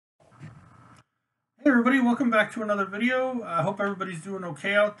Hey everybody, welcome back to another video. I hope everybody's doing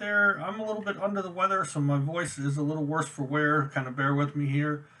okay out there. I'm a little bit under the weather, so my voice is a little worse for wear. Kind of bear with me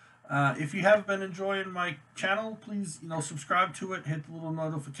here. If you have been enjoying my channel, please subscribe to it, hit the little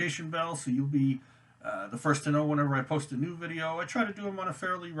notification bell so you'll be the first to know whenever I post a new video. I try to do them on a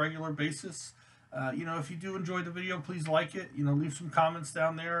fairly regular basis. If you do enjoy the video, please like it. Leave some comments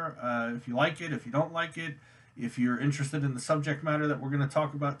down there if you like it, if you don't like it, if you're interested in the subject matter that we're going to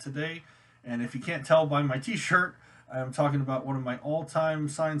talk about today. And if you can't tell by my t-shirt, I'm talking about one of my all-time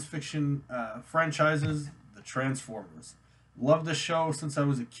science fiction franchises, the Transformers. Loved the show since I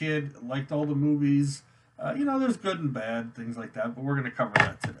was a kid. Liked all the movies. There's good and bad, things like that, but we're going to cover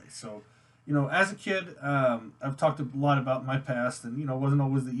that today. So, as a kid, I've talked a lot about my past, and, it wasn't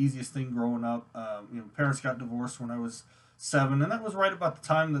always the easiest thing growing up. Parents got divorced when I was 7, and that was right about the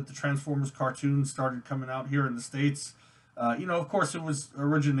time that the Transformers cartoons started coming out here in the States. Of course, it was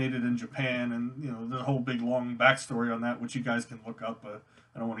originated in Japan, and the whole big long backstory on that, which you guys can look up.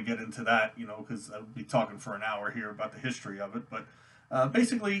 I don't want to get into that, because I'll be talking for an hour here about the history of it. But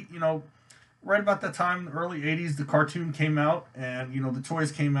basically, right about that time, the early '80s, the cartoon came out, and the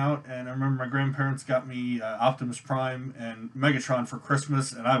toys came out, and I remember my grandparents got me Optimus Prime and Megatron for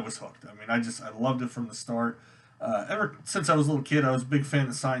Christmas, and I was hooked. I mean, I loved it from the start. Ever since I was a little kid, I was a big fan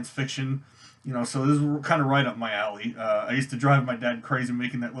of science fiction. So this is kind of right up my alley. I used to drive my dad crazy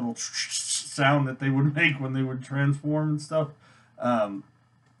making that little sound that they would make when they would transform and stuff. Um,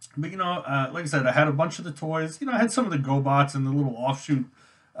 but like I said, I had a bunch of the toys. I had some of the GoBots and the little offshoot,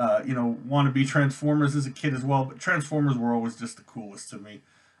 wannabe Transformers as a kid as well. But Transformers were always just the coolest to me.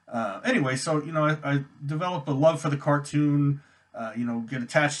 Anyway, so I developed a love for the cartoon. Get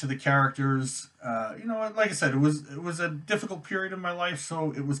attached to the characters. Like I said, it was a difficult period in my life,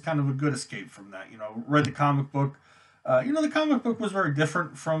 so it was kind of a good escape from that. Read the comic book. The comic book was very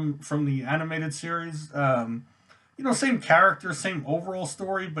different from the animated series. Same character, same overall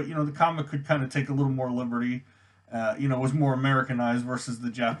story, but the comic could kind of take a little more liberty. It was more Americanized versus the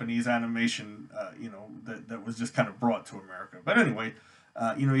Japanese animation. That was just kind of brought to America. But anyway,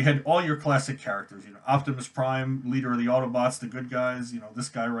 you had all your classic characters. Optimus Prime, leader of the Autobots, the good guys. This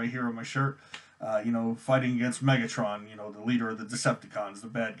guy right here on my shirt. Fighting against Megatron. The leader of the Decepticons, the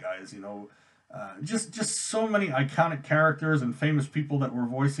bad guys. Just so many iconic characters and famous people that were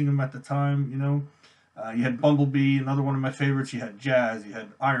voicing them at the time. You had Bumblebee, another one of my favorites. You had Jazz. You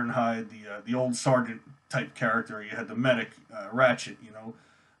had Ironhide, the old sergeant type character. You had the medic, Ratchet.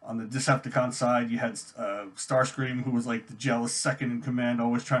 On the Decepticon side, you had Starscream, who was like the jealous second in command,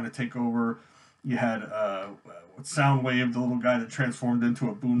 always trying to take over. You had Soundwave, the little guy that transformed into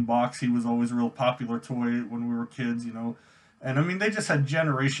a boombox. He was always a real popular toy when we were kids. And I mean, they just had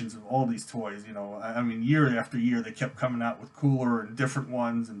generations of all these toys. I mean, year after year, they kept coming out with cooler and different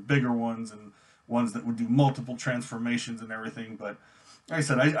ones and bigger ones and ones that would do multiple transformations and everything. But like I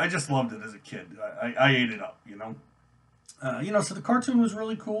said, I just loved it as a kid. I ate it up. So the cartoon was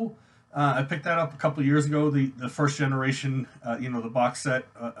really cool. I picked that up a couple of years ago. The first generation, the box set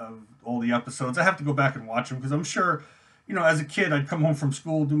of all the episodes. I have to go back and watch them because I'm sure, as a kid, I'd come home from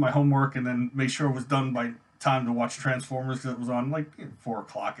school, do my homework, and then make sure it was done by time to watch Transformers because it was on like 4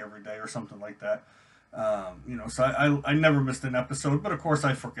 o'clock every day or something like that. So I never missed an episode, but of course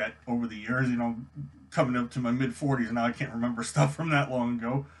I forget over the years. Coming up to my mid 40s now, I can't remember stuff from that long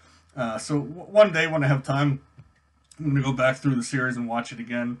ago. So one day when I have time, I'm going to go back through the series and watch it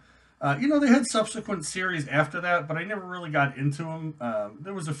again. They had subsequent series after that, but I never really got into them.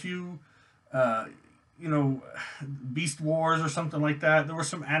 There was a few, Beast Wars or something like that. There were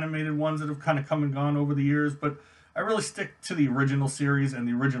some animated ones that have kind of come and gone over the years, but I really stick to the original series and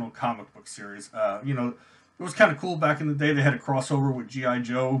the original comic book series. It was kind of cool back in the day. They had a crossover with G.I.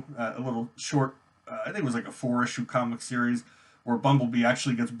 Joe, a little short, I think it was like a 4-issue comic series where Bumblebee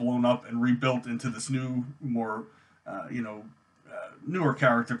actually gets blown up and rebuilt into this new, more newer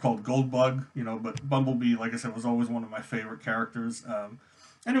character called Goldbug. But Bumblebee, like I said, was always one of my favorite characters.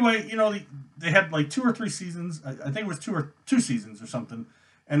 Anyway, they had like 2 or 3 seasons. I think it was two seasons or something.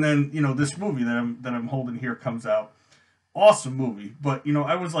 And then this movie that I'm holding here comes out. Awesome movie, but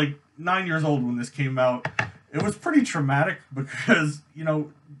I was like 9 years old when this came out. It was pretty traumatic because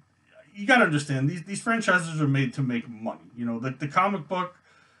you got to understand these franchises are made to make money. The comic book,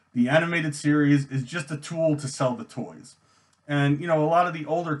 the animated series is just a tool to sell the toys. And, a lot of the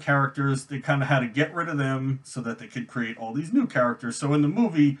older characters, they kind of had to get rid of them so that they could create all these new characters. So in the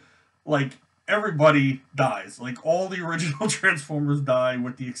movie, like, everybody dies. Like, all the original Transformers die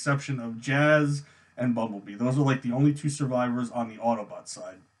with the exception of Jazz and Bumblebee. Those are, like, the only two survivors on the Autobot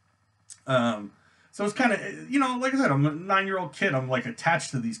side. Um, So it's kind of, like I said, I'm a 9-year-old kid. I'm like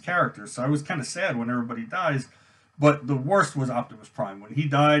attached to these characters, so I was kind of sad when everybody dies. But the worst was Optimus Prime. When he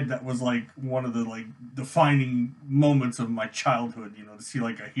died, that was like one of the like defining moments of my childhood. To see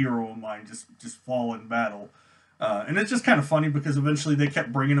like a hero of mine just fall in battle, and it's just kind of funny because eventually they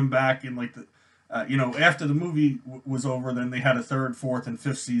kept bringing him back in like the. After the movie was over, then they had a third, fourth, and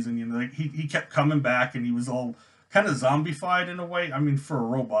fifth season. Like he kept coming back, and he was all kind of zombified in a way. I mean, for a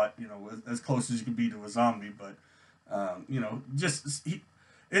robot, as close as you could be to a zombie. But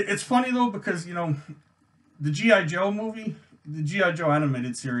it's funny though because the GI Joe movie, the GI Joe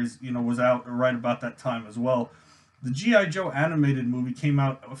animated series, was out right about that time as well. The GI Joe animated movie came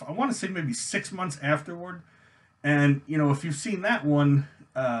out, I want to say maybe 6 months afterward, and if you've seen that one,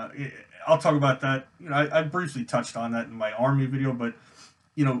 I'll talk about that. I briefly touched on that in my Army video, but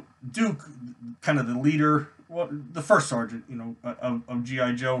Duke, kind of the leader, well, the first sergeant, of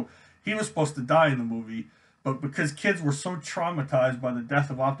GI Joe, he was supposed to die in the movie, but because kids were so traumatized by the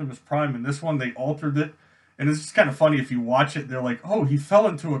death of Optimus Prime in this one, they altered it. And it's just kind of funny if you watch it. They're like, "Oh, he fell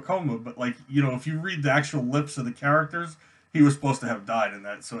into a coma," but like if you read the actual lips of the characters, he was supposed to have died in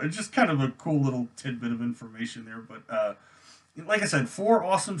that. So it's just kind of a cool little tidbit of information there. But like I said, 4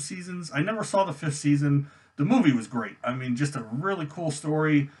 awesome seasons. I never saw the 5th season. The movie was great. I mean, just a really cool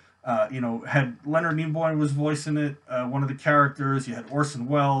story. Had Leonard Nimoy was voicing it, one of the characters. You had Orson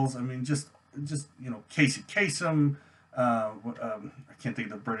Welles. I mean, just Casey Kasem. I can't think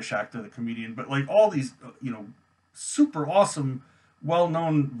of the British actor, the comedian, but like all these, super awesome,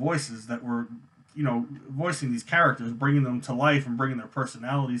 well-known voices that were, voicing these characters, bringing them to life and bringing their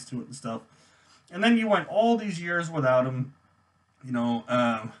personalities to it and stuff. And then you went all these years without them.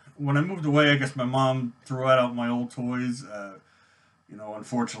 When I moved away, I guess my mom threw out my old toys.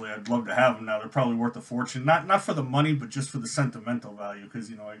 Unfortunately, I'd love to have them now. They're probably worth a fortune. Not for the money, but just for the sentimental value.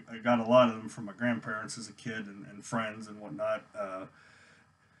 Because I got a lot of them from my grandparents as a kid and friends and whatnot.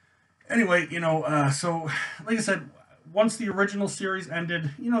 Anyway, so like I said, once the original series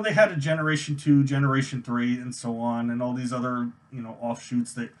ended, they had a Generation 2, Generation 3, and so on, and all these other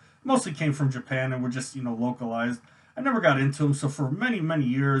offshoots that mostly came from Japan and were just localized. I never got into them, so for many many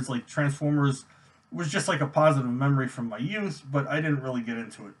years, like Transformers was just like a positive memory from my youth, but I didn't really get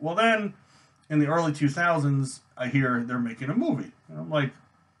into it. Well, then, in the early 2000s, I hear they're making a movie. And I'm like,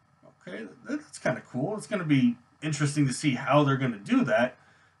 okay, that's kind of cool. It's going to be interesting to see how they're going to do that,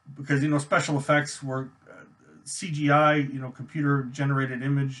 because, special effects were CGI, computer-generated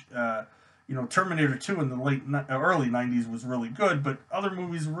image. Terminator 2 in the early 90s was really good, but other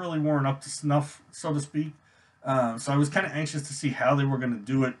movies really weren't up to snuff, so to speak. So I was kind of anxious to see how they were going to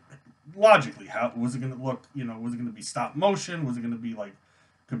do it logically. How was it going to look? Was it going to be stop motion? Was it going to be like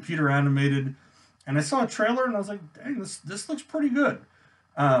computer animated? And I saw a trailer and I was like, dang, this looks pretty good.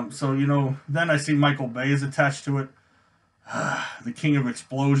 So then I see Michael Bay is attached to it. The king of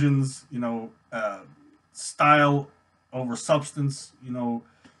explosions. Style over substance.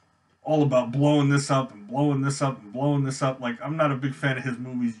 All about blowing this up and blowing this up and blowing this up. Like, I'm not a big fan of his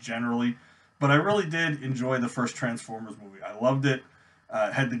movies generally, but I really did enjoy the first Transformers movie. I loved it.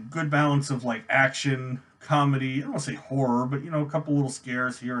 Had the good balance of like action, comedy. I don't want to say horror, but a couple little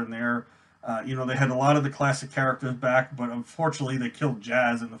scares here and there. They had a lot of the classic characters back, but unfortunately they killed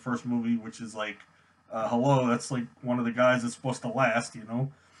Jazz in the first movie, which is like, hello, that's like one of the guys that's supposed to last.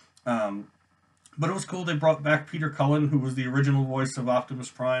 But it was cool. They brought back Peter Cullen, who was the original voice of Optimus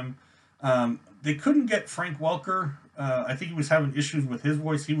Prime. They couldn't get Frank Welker. I think he was having issues with his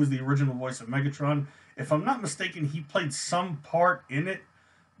voice. He was the original voice of Megatron. If I'm not mistaken, he played some part in it,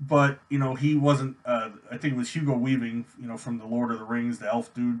 but he wasn't. I think it was Hugo Weaving, from the Lord of the Rings, the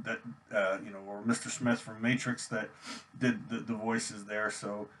elf dude that, or Mr. Smith from Matrix that did the voices there.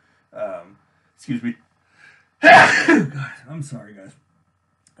 So, excuse me. God, I'm sorry, guys.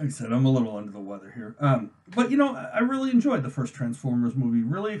 Like I said, I'm a little under the weather here. But I really enjoyed the first Transformers movie.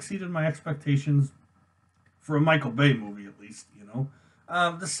 Really exceeded my expectations for a Michael Bay movie, at least.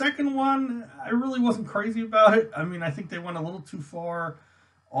 The second one, I really wasn't crazy about it. I mean, I think they went a little too far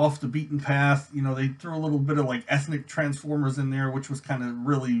off the beaten path. They threw a little bit of like ethnic Transformers in there, which was kind of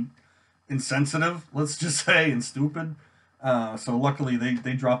really insensitive, let's just say, and stupid. So luckily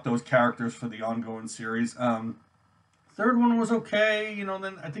they dropped those characters for the ongoing series. Third one was okay.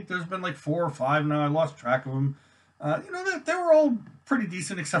 Then I think there's been like 4 or 5 now. I lost track of them. They were all pretty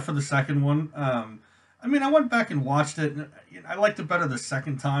decent except for the second one. I mean, I went back and watched it. And I liked it better the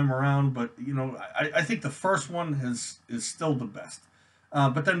second time around, but I think the first one is still the best.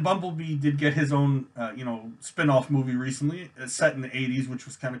 But then Bumblebee did get his own spin-off movie recently. It's set in the 80s, which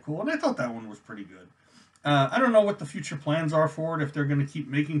was kind of cool, and I thought that one was pretty good. I don't know what the future plans are for it, if they're going to keep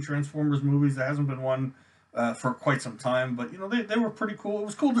making Transformers movies. There hasn't been one for quite some time, but they were pretty cool. It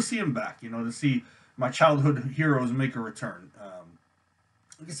was cool to see them back. To see my childhood heroes make a return.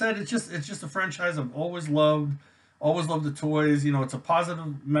 Like I said, it's just a franchise I've always loved. Always loved the toys. It's a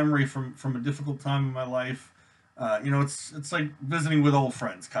positive memory from a difficult time in my life. It's like visiting with old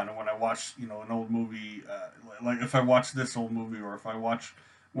friends, kind of when I watch an old movie. Like if I watch this old movie, or if I watch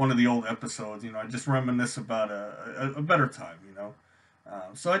one of the old episodes, I just reminisce about a better time.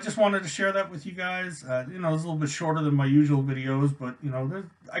 So I just wanted to share that with you guys. It's a little bit shorter than my usual videos, but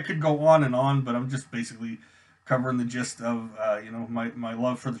I could go on and on, but I'm just basically covering the gist of my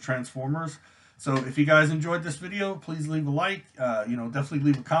love for the Transformers. So if you guys enjoyed this video, please leave a like. Definitely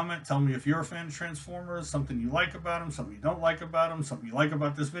leave a comment. Tell me if you're a fan of Transformers, something you like about them, something you don't like about them, something you like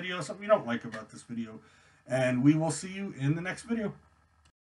about this video, something you don't like about this video. And we will see you in the next video.